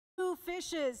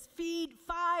fishes feed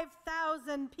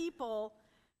 5,000 people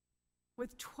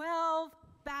with 12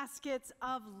 baskets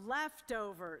of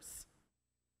leftovers.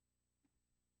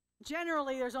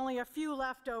 Generally, there's only a few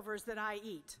leftovers that I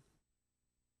eat.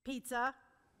 Pizza,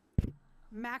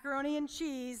 macaroni and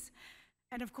cheese,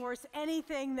 and of course,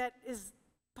 anything that is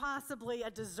possibly a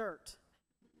dessert.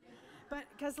 But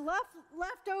because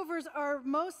leftovers are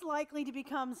most likely to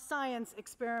become science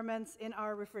experiments in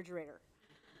our refrigerator.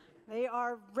 They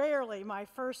are rarely my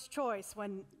first choice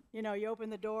when, you open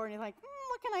the door and you're like,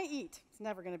 what can I eat? It's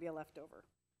never going to be a leftover.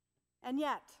 And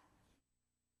yet,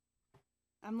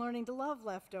 I'm learning to love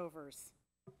leftovers.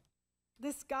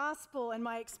 This gospel and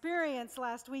my experience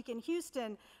last week in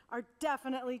Houston are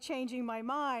definitely changing my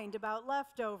mind about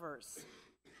leftovers.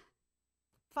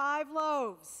 5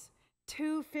 loaves,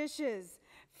 2 fishes,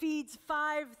 feeds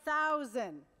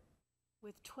 5,000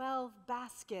 with 12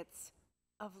 baskets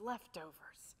of leftovers.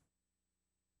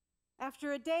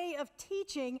 After a day of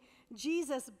teaching,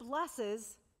 Jesus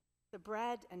blesses the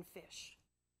bread and fish.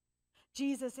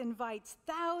 Jesus invites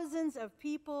thousands of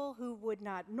people who would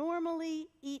not normally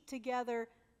eat together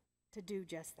to do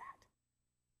just that.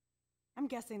 I'm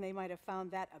guessing they might have found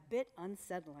that a bit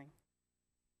unsettling.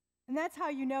 And that's how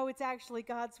you know it's actually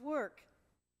God's work,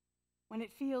 when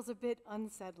it feels a bit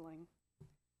unsettling.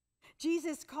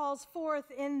 Jesus calls forth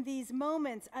in these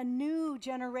moments a new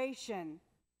generation,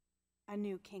 a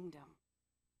new kingdom.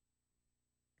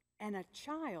 And a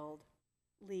child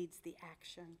leads the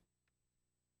action.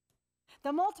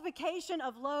 The multiplication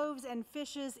of loaves and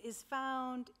fishes is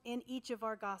found in each of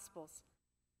our Gospels.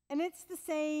 And it's the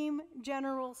same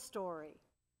general story.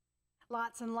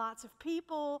 Lots and lots of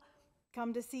people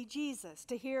come to see Jesus,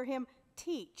 to hear him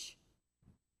teach.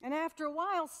 And after a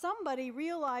while, somebody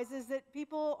realizes that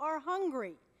people are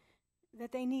hungry,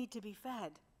 that they need to be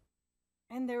fed.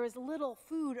 And there is little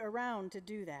food around to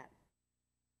do that.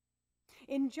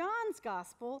 In John's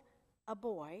Gospel, a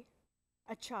boy,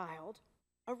 a child,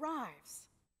 arrives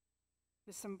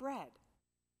with some bread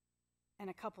and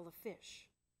a couple of fish.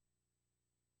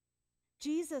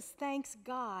 Jesus thanks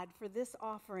God for this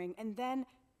offering and then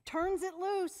turns it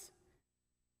loose.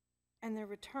 And the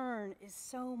return is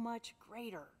so much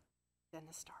greater than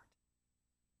the start.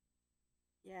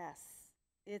 Yes,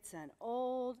 it's an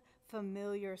old,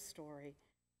 familiar story.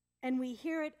 And we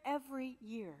hear it every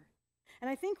year. And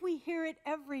I think we hear it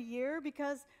every year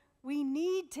because we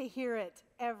need to hear it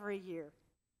every year.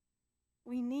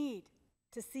 We need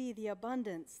to see the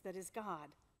abundance that is God,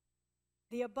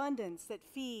 the abundance that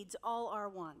feeds all our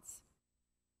wants.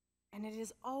 And it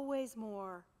is always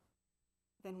more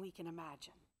than we can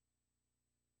imagine.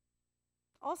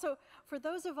 Also, for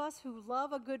those of us who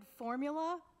love a good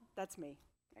formula, that's me,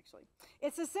 actually.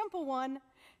 It's a simple one.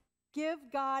 Give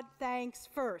God thanks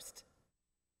first.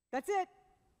 That's it.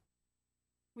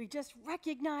 We just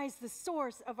recognize the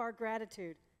source of our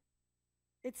gratitude.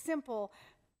 It's simple,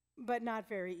 but not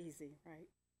very easy, right?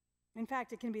 In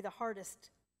fact, it can be the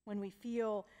hardest when we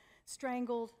feel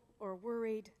strangled or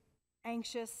worried,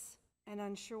 anxious and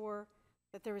unsure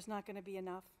that there is not going to be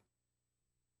enough.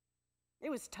 It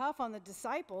was tough on the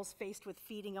disciples faced with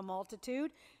feeding a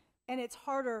multitude, and it's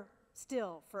harder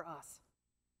still for us.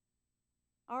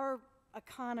 Our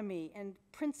economy and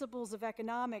principles of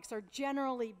economics are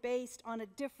generally based on a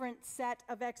different set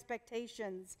of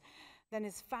expectations than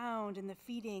is found in the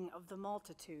feeding of the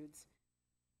multitudes.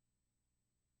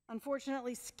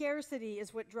 Unfortunately, scarcity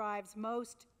is what drives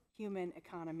most human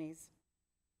economies.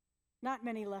 Not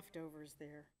many leftovers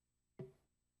there.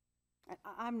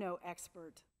 I'm no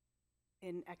expert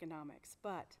in economics,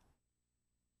 but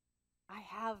I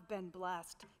have been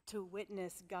blessed to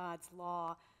witness God's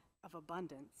law of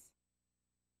abundance.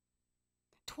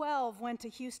 12 went to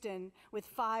Houston with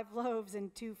 5 loaves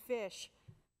and 2 fish,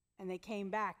 and they came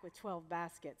back with 12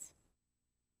 baskets.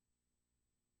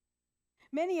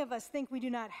 Many of us think we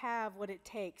do not have what it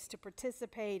takes to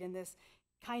participate in this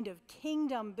kind of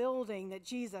kingdom building that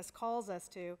Jesus calls us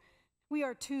to. We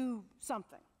are too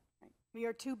something. Right? We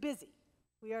are too busy.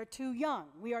 We are too young.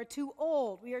 We are too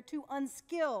old. We are too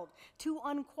unskilled, too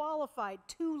unqualified,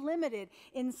 too limited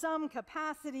in some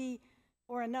capacity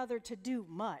or another to do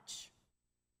much.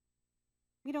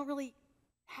 We don't really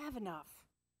have enough.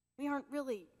 We aren't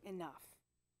really enough.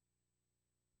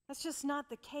 That's just not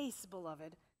the case,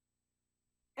 beloved.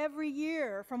 Every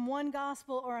year, from one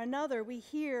gospel or another, we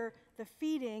hear the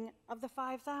feeding of the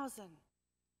 5,000.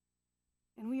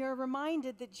 And we are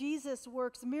reminded that Jesus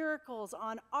works miracles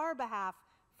on our behalf,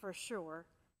 for sure.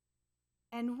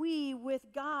 And we,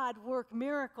 with God, work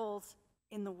miracles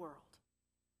in the world.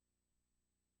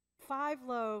 5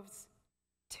 loaves,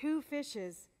 2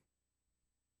 fishes,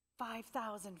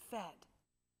 5,000 fed.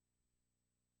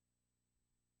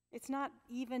 It's not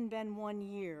even been 1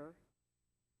 year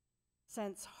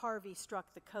since Harvey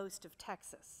struck the coast of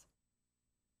Texas.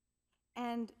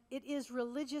 And it is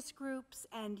religious groups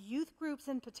and youth groups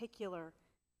in particular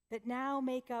that now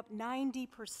make up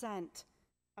 90%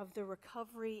 of the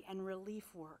recovery and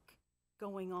relief work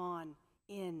going on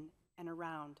in and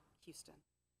around Houston.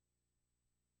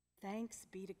 Thanks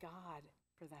be to God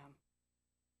for them.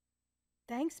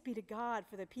 Thanks be to God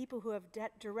for the people who have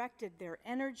directed their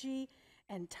energy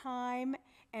and time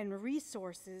and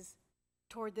resources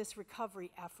toward this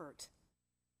recovery effort.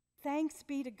 Thanks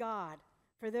be to God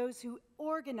for those who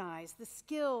organize the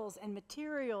skills and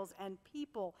materials and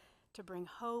people to bring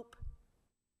hope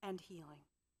and healing.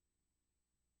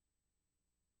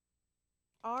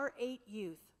 Our 8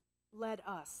 youth led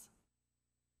us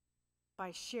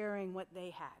by sharing what they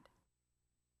had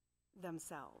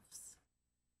themselves.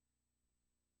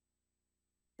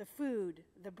 The food,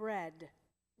 the bread,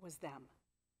 was them.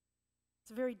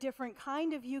 It's a very different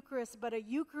kind of Eucharist, but a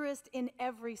Eucharist in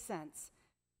every sense,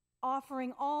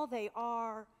 offering all they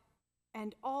are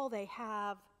and all they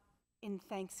have in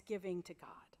thanksgiving to God.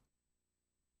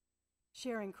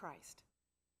 Sharing Christ,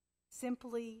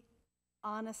 simply,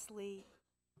 honestly,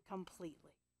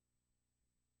 completely.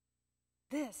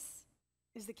 This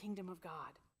is the kingdom of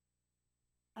God,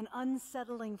 an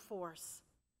unsettling force,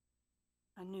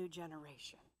 a new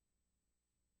generation.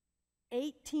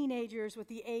 8 teenagers with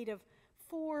the aid of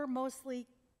 4 mostly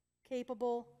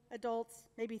capable adults,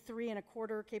 maybe 3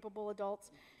 1/4 capable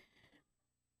adults,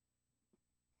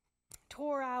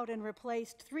 tore out and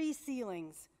replaced 3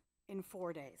 ceilings in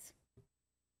 4 days.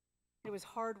 It was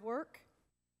hard work.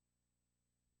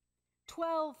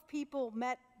 12 people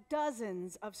met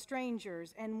dozens of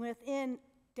strangers and within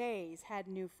days had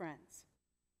new friends.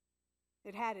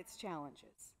 It had its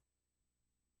challenges.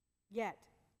 Yet,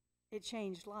 it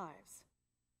changed lives.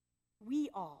 We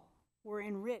all were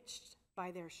enriched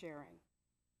by their sharing.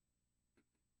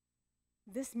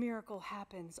 This miracle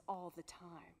happens all the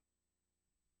time.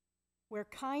 Where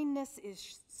kindness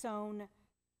is sown,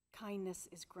 kindness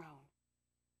is grown.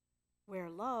 Where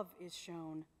love is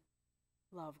shown,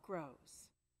 love grows.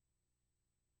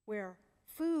 Where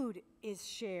food is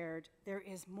shared, there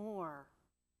is more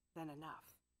than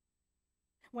enough.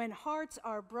 When hearts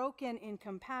are broken in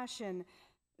compassion,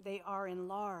 they are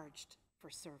enlarged for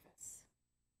service.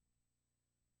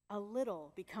 A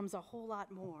little becomes a whole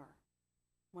lot more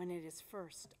when it is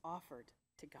first offered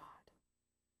to God.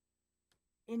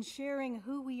 In sharing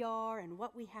who we are and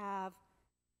what we have,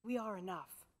 we are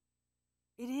enough.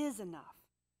 It is enough.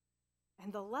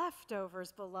 And the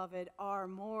leftovers, beloved, are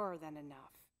more than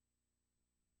enough.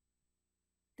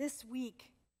 This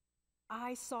week,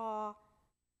 I saw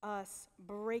us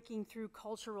breaking through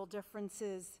cultural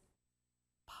differences,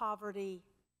 poverty,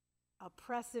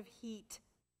 oppressive heat,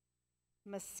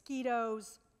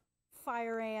 mosquitoes,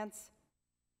 fire ants.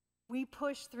 We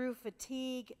pushed through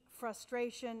fatigue,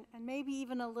 frustration, and maybe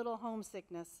even a little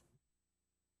homesickness,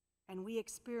 and we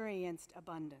experienced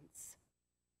abundance.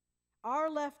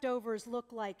 Our leftovers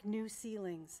look like new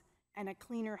ceilings and a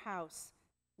cleaner house,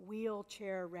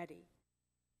 wheelchair ready.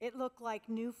 It looked like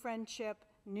new friendship,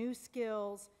 new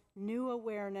skills, new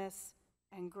awareness,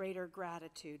 and greater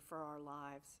gratitude for our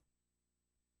lives.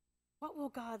 What will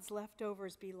God's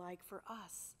leftovers be like for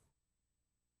us?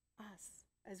 Us,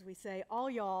 as we say, all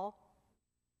y'all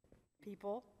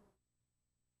people.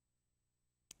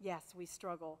 Yes, we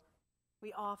struggle.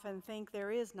 We often think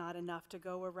there is not enough to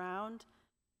go around.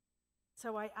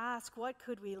 So I ask, what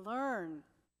could we learn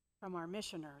from our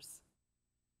missioners?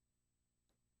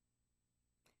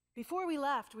 Before we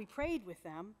left, we prayed with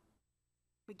them.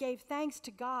 We gave thanks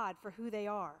to God for who they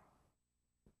are.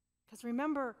 Because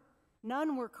remember,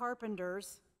 none were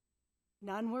carpenters,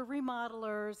 none were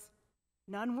remodelers,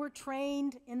 none were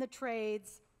trained in the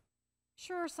trades.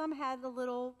 Sure, some had a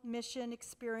little mission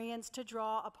experience to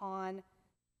draw upon,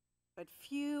 but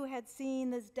few had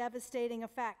seen the devastating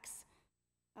effects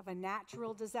of a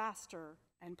natural disaster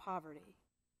and poverty.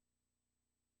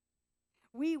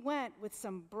 We went with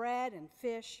some bread and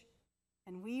fish,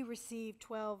 and we received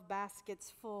 12 baskets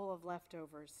full of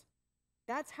leftovers.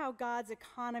 That's how God's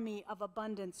economy of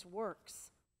abundance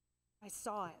works. I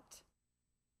saw it.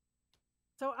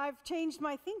 So I've changed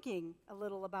my thinking a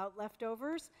little about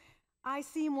leftovers. I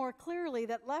see more clearly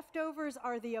that leftovers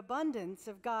are the abundance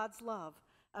of God's love,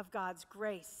 of God's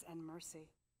grace and mercy.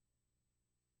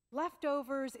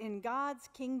 Leftovers in God's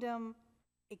kingdom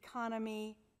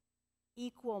economy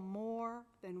equal more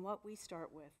than what we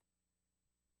start with.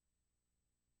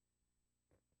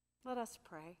 Let us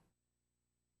pray.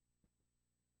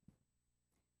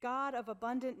 God of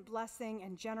abundant blessing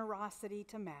and generosity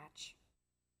to match,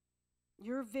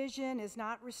 Your vision is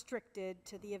not restricted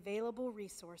to the available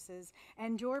resources,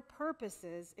 and your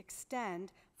purposes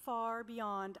extend far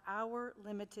beyond our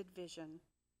limited vision.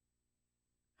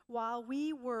 While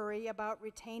we worry about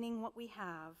retaining what we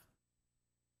have,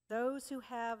 those who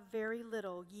have very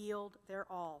little yield their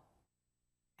all,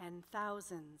 and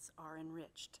thousands are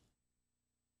enriched.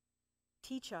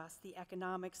 Teach us the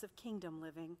economics of kingdom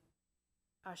living,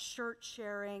 a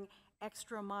shirt-sharing,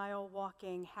 extra-mile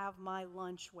walking,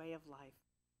 have-my-lunch way of life.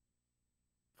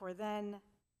 For then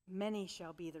many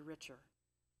shall be the richer,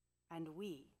 and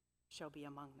we shall be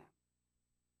among them.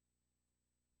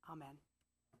 Amen.